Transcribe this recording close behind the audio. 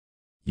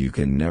You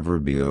can never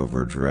be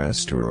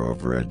overdressed or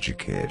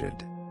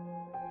overeducated.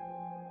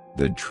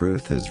 The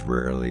truth is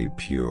rarely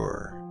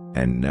pure,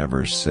 and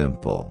never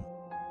simple.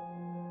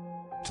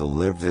 To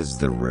live is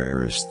the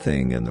rarest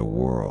thing in the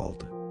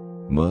world.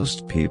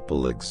 Most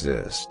people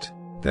exist,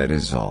 that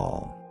is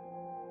all.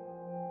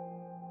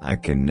 I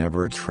can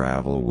never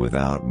travel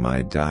without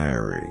my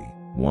diary.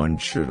 One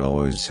should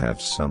always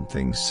have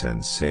something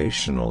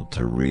sensational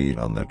to read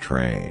on the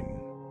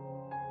train.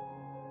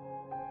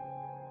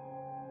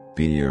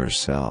 Be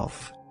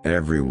yourself,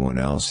 everyone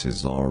else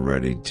is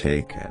already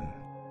taken.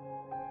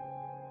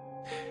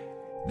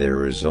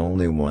 There is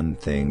only one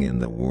thing in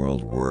the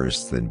world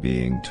worse than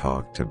being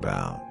talked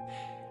about,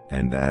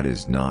 and that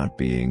is not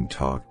being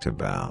talked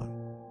about.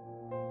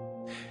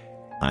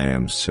 I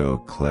am so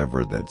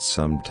clever that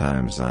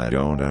sometimes I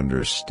don't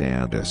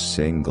understand a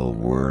single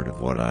word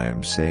of what I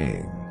am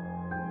saying.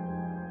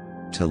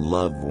 To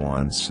love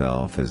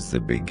oneself is the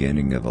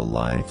beginning of a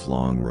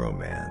lifelong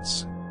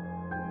romance.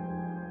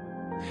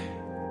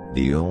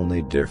 The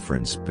only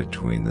difference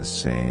between the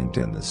saint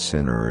and the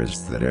sinner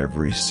is that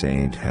every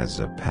saint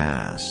has a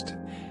past,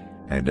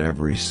 and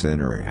every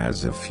sinner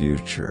has a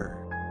future.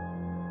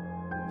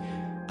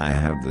 I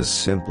have the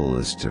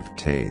simplest of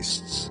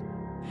tastes.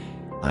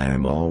 I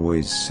am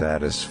always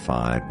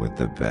satisfied with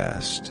the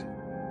best.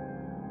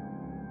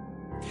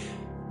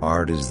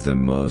 Art is the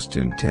most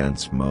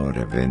intense mode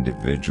of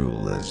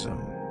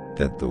individualism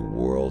that the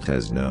world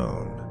has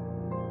known.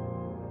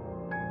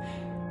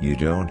 You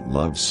don't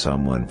love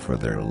someone for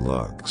their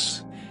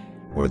looks,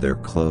 or their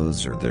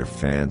clothes or their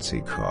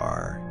fancy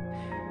car,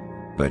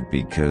 but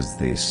because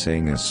they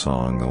sing a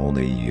song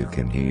only you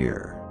can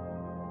hear.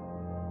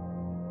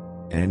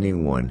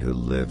 Anyone who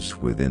lives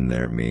within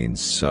their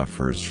means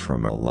suffers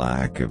from a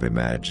lack of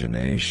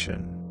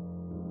imagination.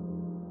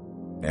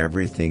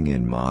 Everything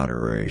in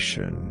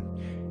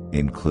moderation,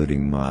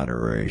 including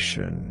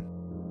moderation.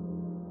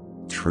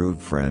 True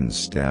friends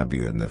stab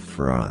you in the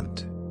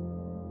front.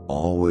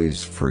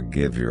 Always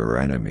forgive your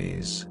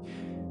enemies.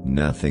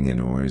 Nothing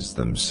annoys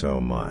them so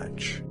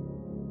much.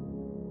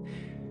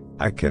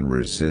 I can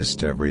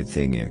resist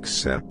everything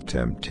except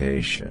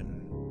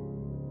temptation.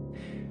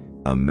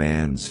 A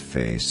man's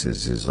face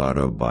is his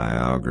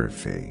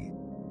autobiography.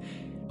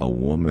 A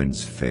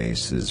woman's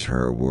face is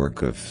her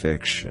work of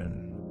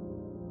fiction.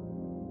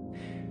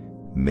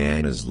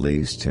 Man is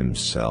least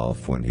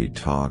himself when he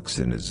talks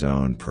in his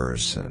own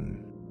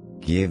person.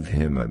 Give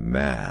him a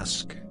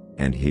mask,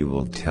 and he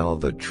will tell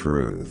the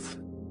truth.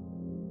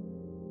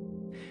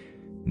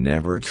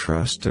 Never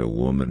trust a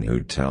woman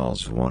who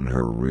tells one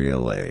her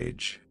real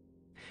age.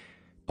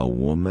 A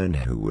woman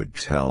who would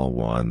tell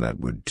one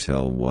that would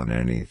tell one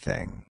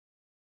anything.